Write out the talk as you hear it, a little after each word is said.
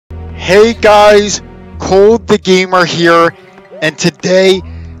Hey guys, Cold the Gamer here, and today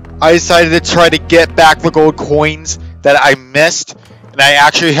I decided to try to get back the gold coins that I missed, and I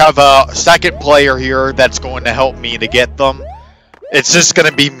actually have a second player here that's going to help me to get them. It's just going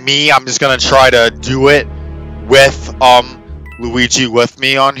to be me. I'm just going to try to do it with Luigi with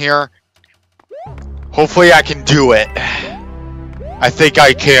me on here. Hopefully I can do it. I think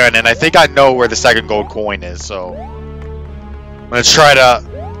I can, and I think I know where the second gold coin is, so I'm going to try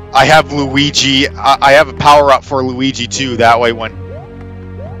to... I have Luigi. I have a power-up for Luigi, too. That way when...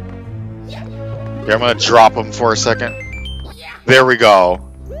 Here, I'm going to drop him for a second. There we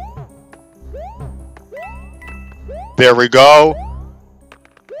go. There we go.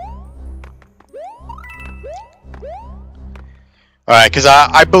 Alright, because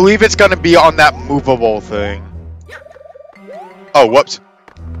I believe it's going to be on that movable thing. Oh, whoops.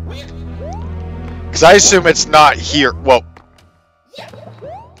 Because I assume it's not here. Whoa.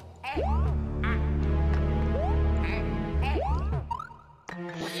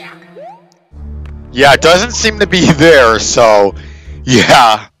 Yeah, it doesn't seem to be there, so...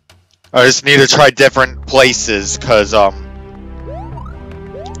 Yeah. I just need to try different places, because, Yeah,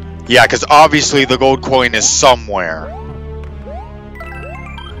 because obviously the gold coin is somewhere.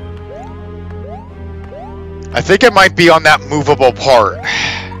 I think it might be on that movable part.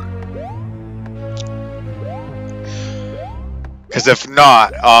 Because if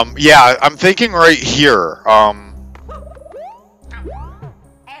not, yeah, I'm thinking right here,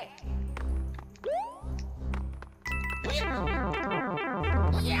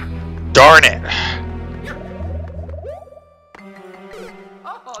 Darn it.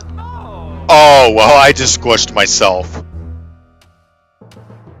 Oh, no. Oh, well, I just squished myself.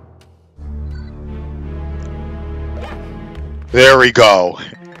 There we go.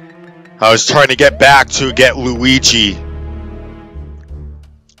 I was trying to get back to get Luigi.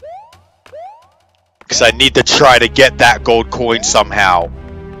 Because I need to try to get that gold coin somehow.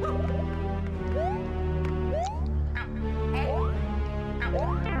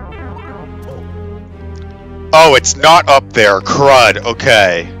 Oh, it's not up there. Crud.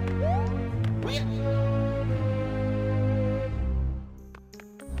 Okay.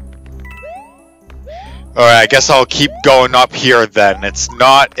 Alright, I guess I'll keep going up here then. It's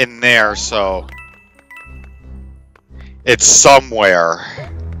not in there, so... It's somewhere.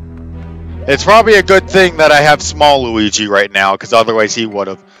 It's probably a good thing that I have small Luigi right now, because otherwise he would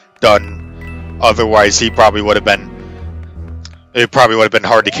have done... Otherwise he probably would have been... It probably would have been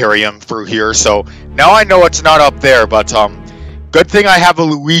hard to carry him through here, so... Now I know it's not up there, but, good thing I have a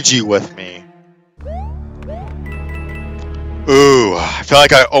Luigi with me. Ooh, I feel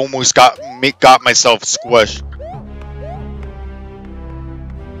like I almost got myself squished.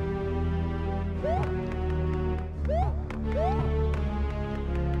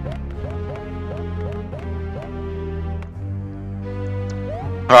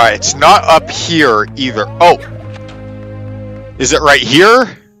 Alright, it's not up here either. Oh! Is it right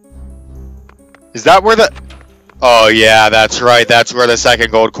here? Is that where the... Oh, yeah, that's right. That's where the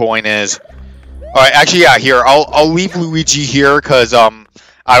second gold coin is. Alright, actually, yeah, here. I'll leave Luigi here, because, I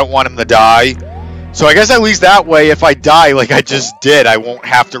don't want him to die. So I guess at least that way, if I die like I just did, I won't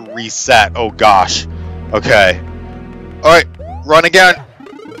have to reset. Oh, gosh. Okay. Alright, run again.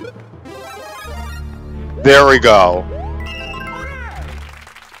 There we go.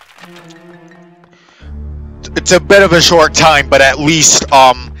 It's a bit of a short time, but at least,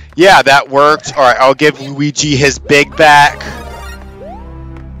 yeah, that worked. Alright, I'll give Luigi his big back.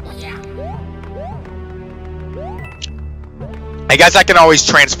 I guess I can always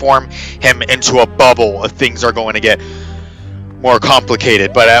transform him into a bubble if things are going to get more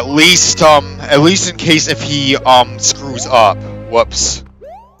complicated. But at least in case if he, screws up. Whoops.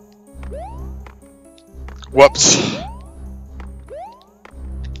 Whoops.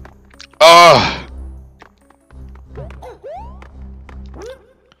 Ugh.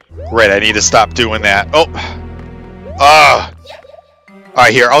 Great, I need to stop doing that. Oh!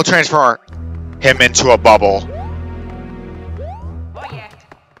 Alright, here, I'll transform him into a bubble.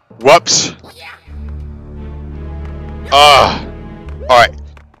 Whoops! Alright.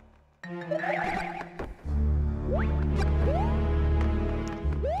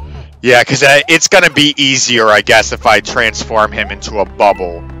 Yeah, because it's gonna be easier, I guess, if I transform him into a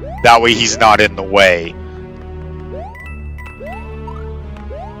bubble. That way he's not in the way.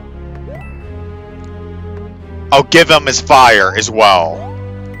 I'll give him his fire as well.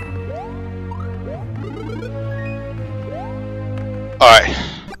 Alright.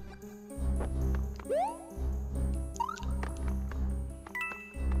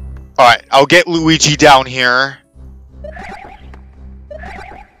 Alright, I'll get Luigi down here.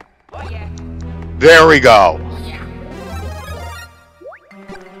 There we go.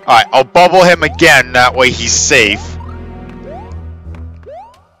 Alright, I'll bubble him again, that way he's safe.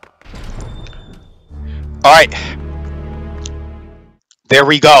 Alright. There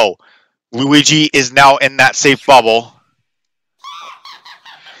we go. Luigi is now in that safe bubble.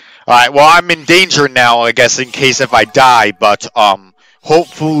 Alright, well, I'm in danger now, I guess, in case if I die, but,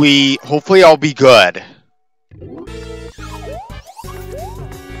 hopefully I'll be good.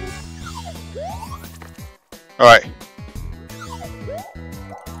 Alright.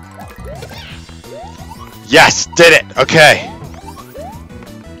 Yes, did it! Okay.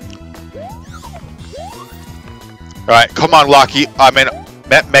 Alright, come on, Lucky. I mean,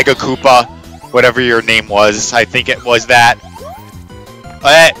 Mega Koopa. Whatever your name was. I think it was that.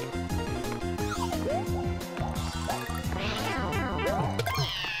 Alright.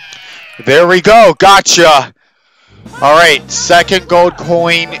 There we go. Gotcha. Alright, second gold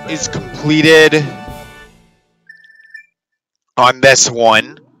coin is completed on this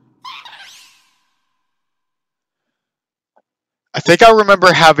one. I think I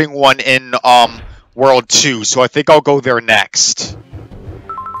remember having one in World 2, so I think I'll go there next.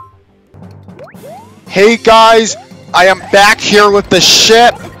 Hey guys, I am back here with the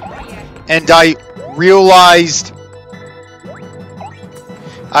ship, and I realized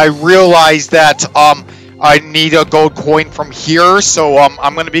that I need a gold coin from here, so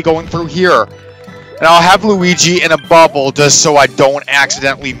I'm gonna be going through here. And I'll have Luigi in a bubble just so I don't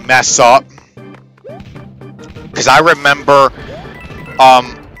accidentally mess up. Because I remember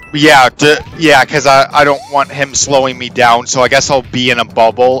yeah, because I don't want him slowing me down, so I guess I'll be in a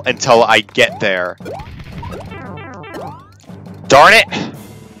bubble until I get there. Darn it!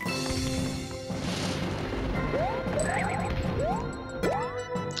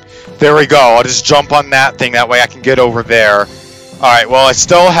 There we go, I'll just jump on that thing, that way I can get over there. Alright, well, I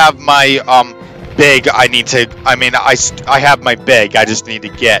still have my, big I need to, I have my big, I just need to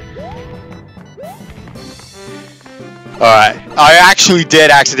get. Alright, I actually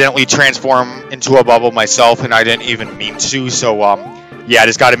did accidentally transform into a bubble myself, and I didn't even mean to, so, yeah, I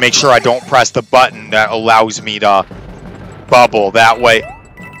just gotta make sure I don't press the button that allows me to bubble, that way.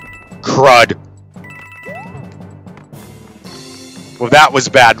 Crud. Well, that was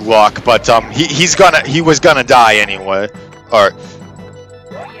bad luck, but, he was gonna die anyway. Alright.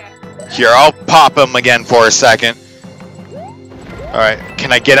 Here, I'll pop him again for a second. Alright,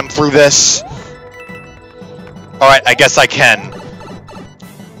 can I get him through this? Alright, I guess I can.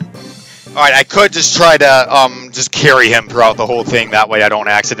 Alright, I could just try to, just carry him throughout the whole thing. That way I don't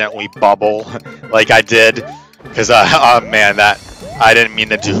accidentally bubble like I did. Because, oh man, I didn't mean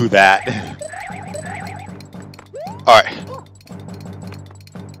to do that. Alright.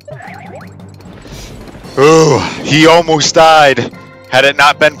 Ooh, he almost died. Had it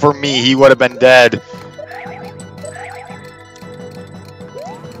not been for me, he would have been dead.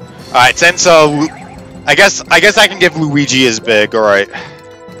 Alright, since, I guess I can give Luigi his big, alright.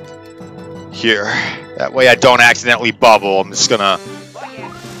 Here. That way I don't accidentally bubble. I'm just gonna...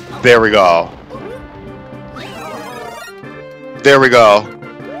 There we go. There we go.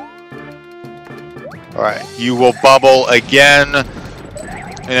 Alright, you will bubble again.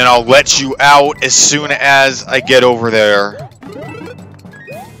 And then I'll let you out as soon as I get over there.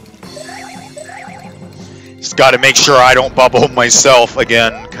 Just gotta make sure I don't bubble myself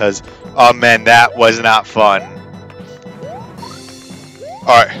again, because... Oh man, that was not fun.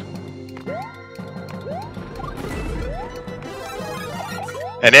 Alright.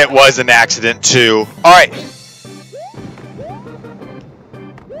 And it was an accident too. Alright.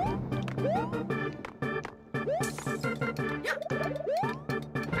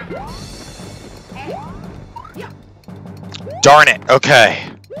 Darn it, okay.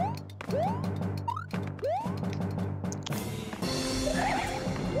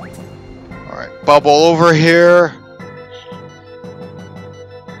 Bubble over here.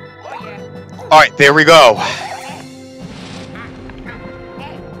 Alright, there we go.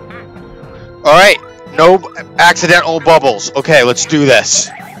 Alright, no accidental bubbles. Okay, let's do this.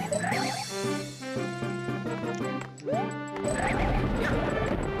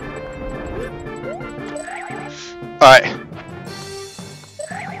 Alright.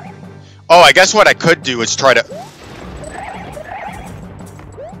 Oh, I guess what I could do is try to...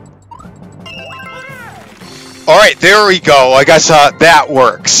 Alright, there we go. I guess that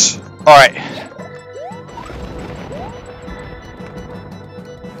works. Alright.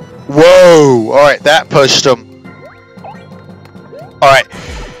 Whoa! Alright, that pushed him. Alright.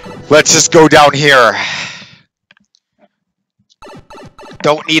 Let's just go down here.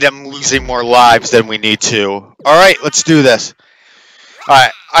 Don't need him losing more lives than we need to. Alright, let's do this.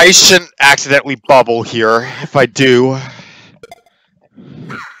 Alright, I shouldn't accidentally bubble here. If I do,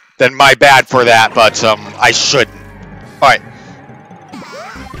 then my bad for that, but I shouldn't. Alright.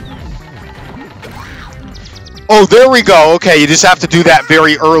 Oh, there we go. Okay, you just have to do that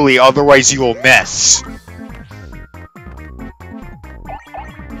very early, otherwise you will miss.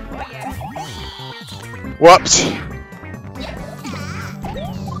 Whoops.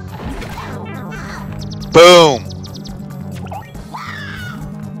 Boom.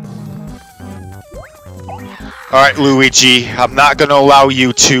 Alright, Luigi. I'm not gonna allow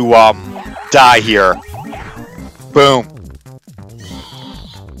you to, die here. Boom.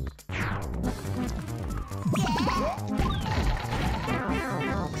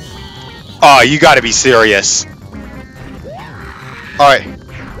 Oh, you gotta be serious. Alright.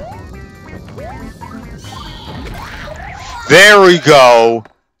 There we go.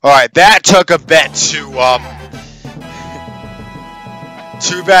 Alright, that took a bit to,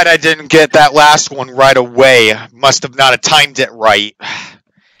 Too bad I didn't get that last one right away. Must have not have timed it right.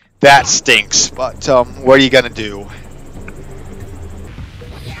 That stinks, but, what are you gonna do?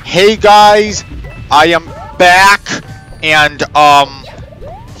 Hey guys, I am back, and,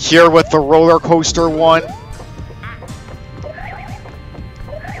 here with the roller coaster one.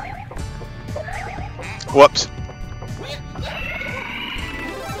 Whoops.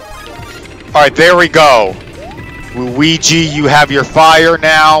 Alright, there we go. Luigi, you have your fire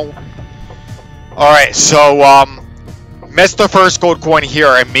now. Alright, so, missed the first gold coin here,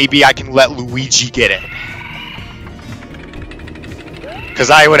 and maybe I can let Luigi get it. Because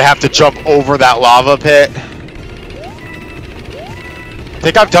I would have to jump over that lava pit. I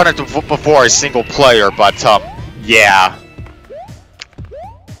think I've done it before as single player, but, yeah.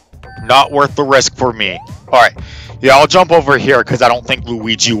 Not worth the risk for me. Alright. Yeah, I'll jump over here because I don't think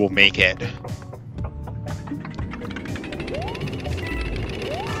Luigi will make it.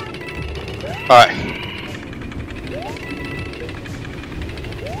 Alright.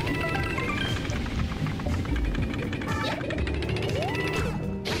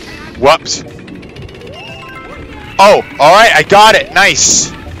 Whoops. Oh, alright, I got it.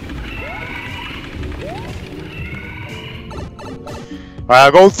 Nice. Alright,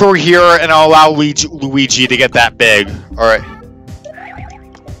 I'll go through here and I'll allow Luigi to get that big. Alright.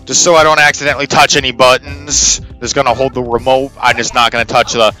 Just so I don't accidentally touch any buttons. Just gonna hold the remote. I'm just not gonna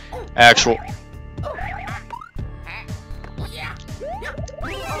touch the actual...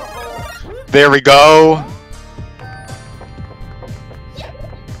 There we go.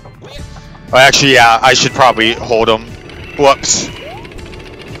 Oh, actually, yeah, I should probably hold him. Whoops.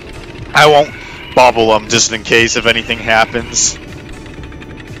 I won't bobble him just in case if anything happens.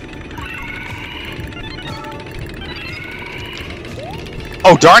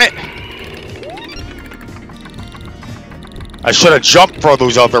 Oh, darn it! I should have jumped for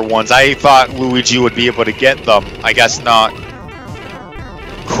those other ones. I thought Luigi would be able to get them. I guess not.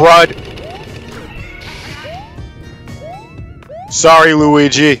 Crud. Sorry,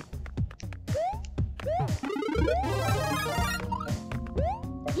 Luigi.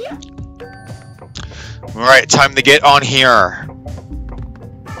 Alright, time to get on here.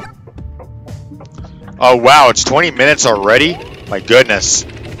 Oh wow, it's 20 minutes already? My goodness.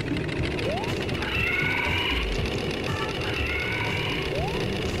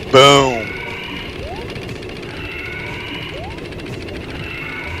 Boom.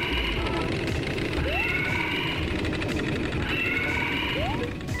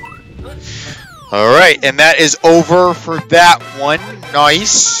 Alright, and that is over for that one.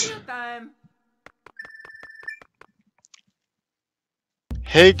 Nice.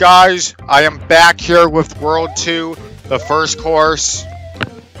 Hey guys, I am back here with World 2, the first course.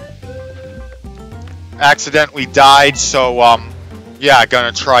 Accidentally died, so, yeah,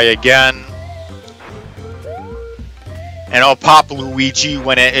 gonna try again. And I'll pop Luigi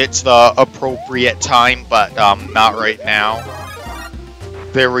when it's the appropriate time, but, not right now.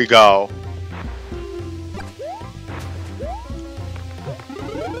 There we go.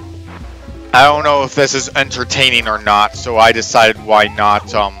 I don't know if this is entertaining or not, so I decided why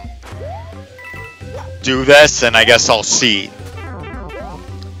not, do this, and I guess I'll see.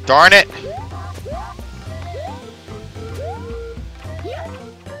 Darn it!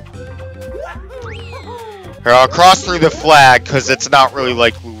 Here, I'll cross through the flag, because it's not really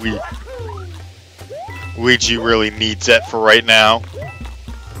like Luigi really needs it for right now.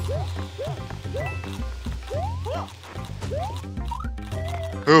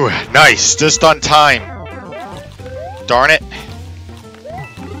 Ooh, nice. Just on time. Darn it.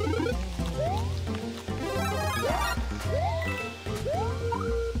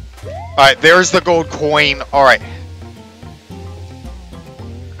 Alright, there's the gold coin. Alright.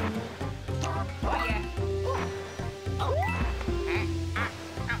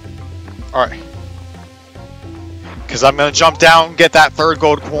 Alright. Because I'm going to jump down and get that third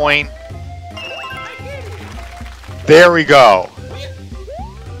gold coin. There we go.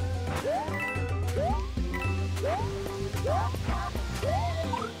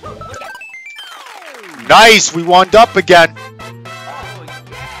 Nice! We wound up again. Oh,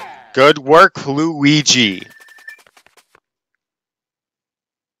 yeah. Good work, Luigi.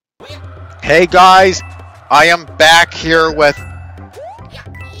 Hey guys, I am back here with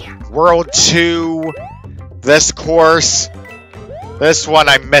World 2. This course, this one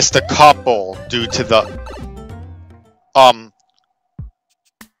I missed a couple due to the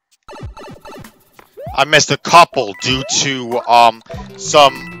I missed a couple due to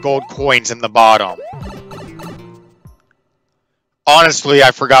some gold coins in the bottom. Honestly,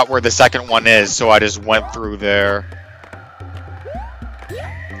 I forgot where the second one is, so I just went through there.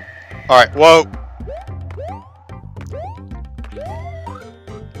 Alright, whoa.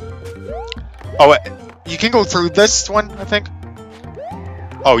 Oh, wait. You can go through this one, I think.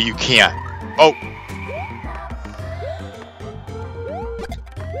 Oh, you can't. Oh.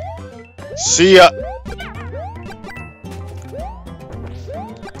 See ya.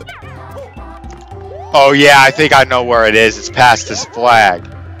 Oh, yeah, I think I know where it is. It's past this flag.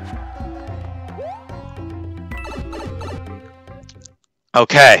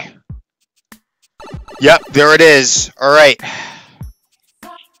 Okay. Yep, there it is. Alright.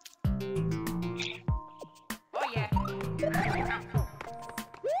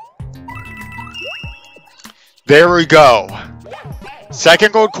 There we go.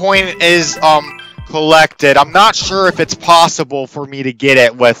 Second gold coin is collected. I'm not sure if it's possible for me to get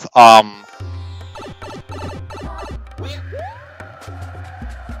it with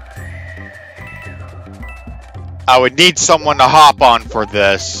I would need someone to hop on for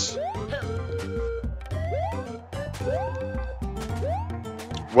this.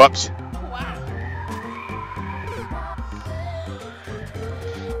 Whoops.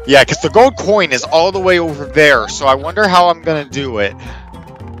 Yeah, because the gold coin is all the way over there, so I wonder how I'm gonna do it.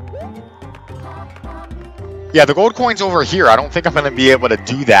 Yeah, the gold coin's over here. I don't think I'm gonna be able to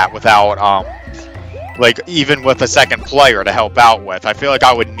do that without, like, even with a second player to help out with. I feel like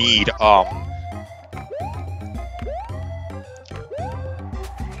I would need,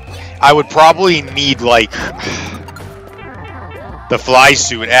 I would probably need, like, the fly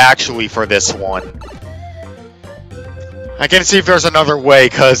suit, actually, for this one. I can see if there's another way,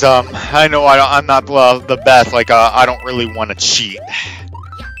 because, I know I'm not the best, like, I don't really want to cheat.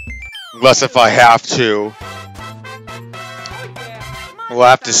 Unless if I have to. We'll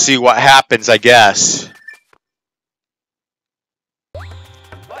have to see what happens, I guess.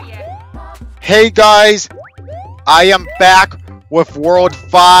 Hey guys! I am back with World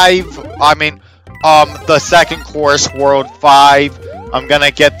 5. I mean, the second course, World 5. I'm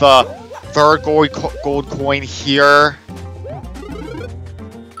gonna get the third gold coin here.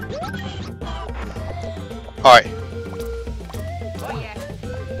 Alright.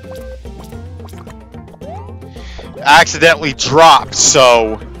 Accidentally dropped,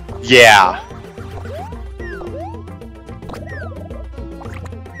 so yeah.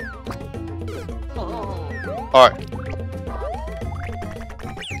 Alright.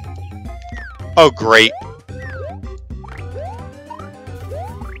 Oh, great.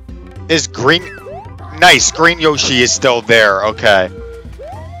 Is green... Nice, green Yoshi is still there, okay.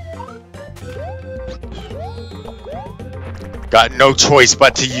 Got no choice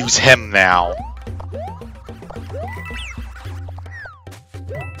but to use him now.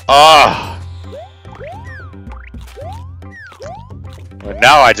 Ah. But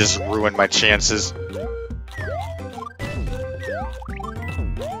now I just ruined my chances.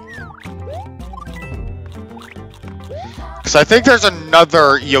 Because I think there's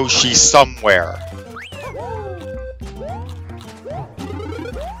another Yoshi somewhere.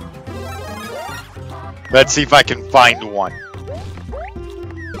 Let's see if I can find one.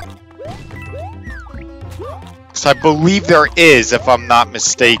 Because I believe there is, if I'm not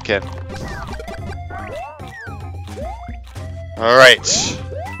mistaken. Alright.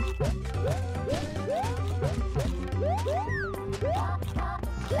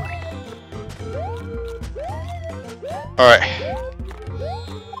 Alright.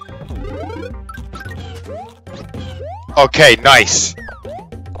 Okay, nice.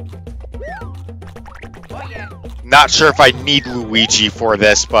 Not sure if I need Luigi for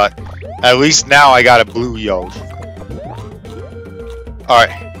this, but at least now I got a blue Yoshi. Alright.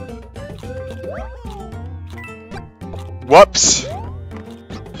 Whoops.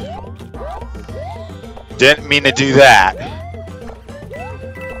 Didn't mean to do that.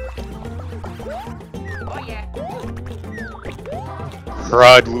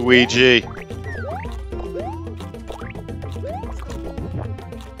 Crud, Luigi.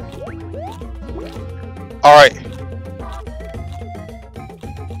 Alright.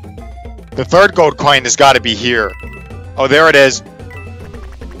 The third gold coin has got to be here. Oh, there it is.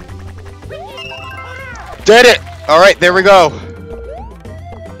 Did it! Alright, there we go.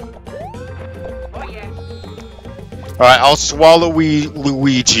 Oh yeah. Alright, I'll swallow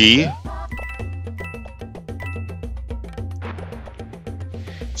Luigi.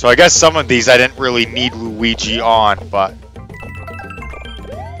 So I guess some of these I didn't really need Luigi on, but...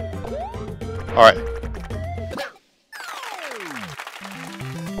 Alright.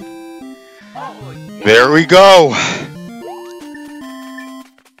 Oh yeah. There we go.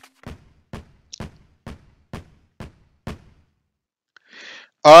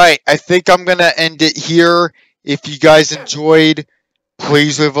 Alright, I think I'm going to end it here. If you guys enjoyed,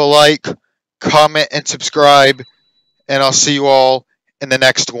 please leave a like, comment, and subscribe. And I'll see you all in the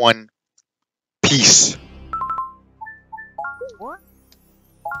next one. Peace.